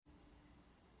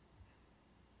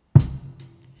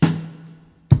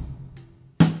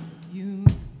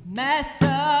messed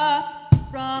up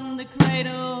from the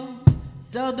cradle,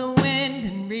 so the wind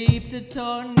and reaped a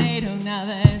tornado. Now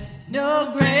there's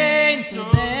no grain, so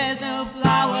there's no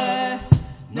flour,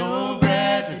 no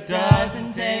bread that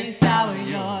doesn't taste sour.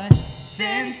 You're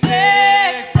sin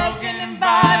sick, broken and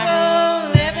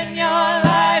viral, living your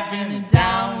life in a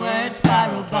downward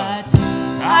spiral. But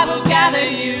I will gather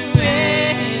you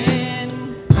in,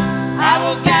 I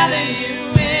will gather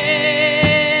you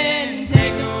in,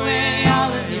 take away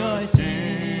all of your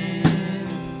sin.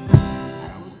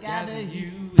 I will gather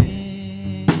you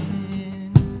in.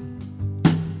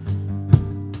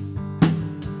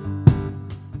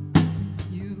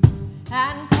 You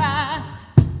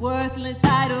handcraft worthless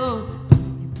idols,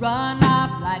 you run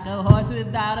off like a horse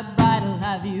without a bridle.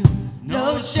 Have you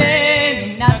no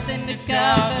shame and nothing to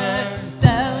cover?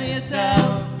 Sell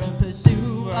yourself and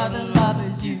pursue other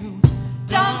lovers. You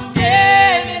don't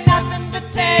give, you're nothing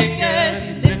but takers.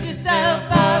 You lift yourself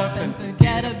up and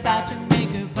forget about your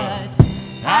maker. But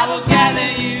I will gather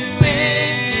you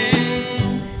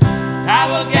in, I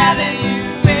will gather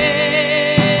you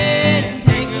in,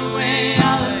 take away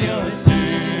all of your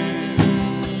sin.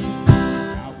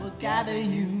 I will gather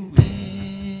you in.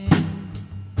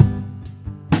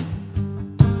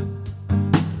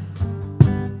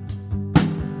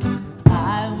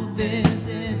 I will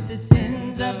visit the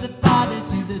sins of the father.